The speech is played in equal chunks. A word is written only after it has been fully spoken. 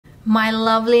My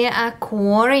lovely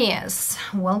Aquarius,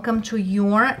 welcome to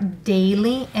your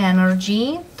daily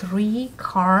energy 3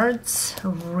 cards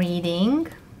reading,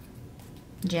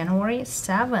 January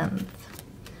 7th.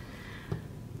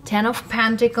 10 of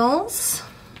Pentacles,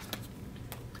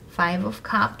 5 of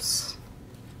Cups,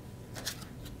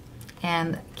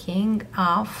 and King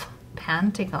of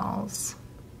Pentacles.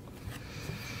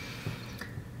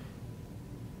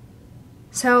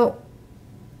 So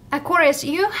Aquarius,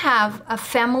 you have a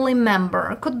family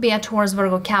member, could be a Taurus,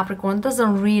 Virgo, Capricorn,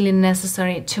 doesn't really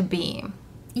necessary to be.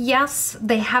 Yes,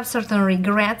 they have certain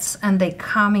regrets and they're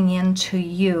coming into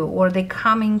you or they're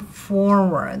coming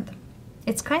forward.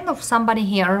 It's kind of somebody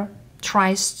here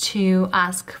tries to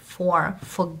ask for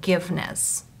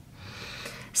forgiveness.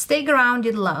 Stay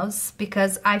grounded, loves,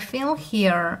 because I feel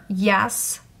here,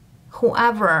 yes,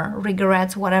 whoever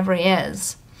regrets whatever it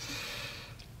is,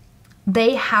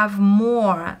 they have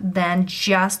more than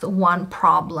just one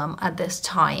problem at this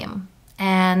time.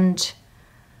 And,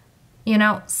 you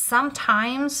know,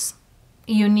 sometimes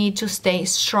you need to stay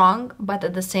strong, but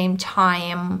at the same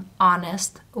time,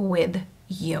 honest with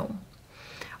you.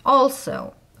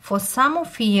 Also, for some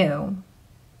of you,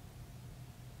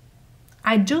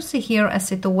 I do see here a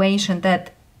situation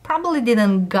that probably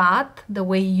didn't got the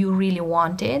way you really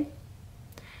wanted.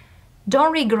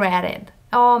 Don't regret it.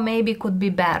 Oh, maybe it could be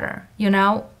better. You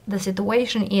know, the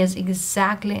situation is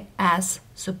exactly as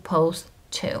supposed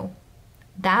to.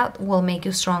 That will make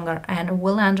you stronger and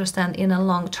will understand in a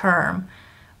long term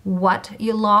what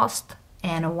you lost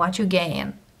and what you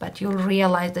gain. But you'll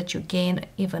realize that you gain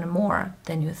even more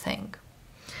than you think.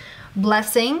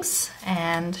 Blessings,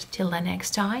 and till the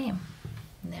next time.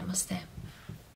 Namaste.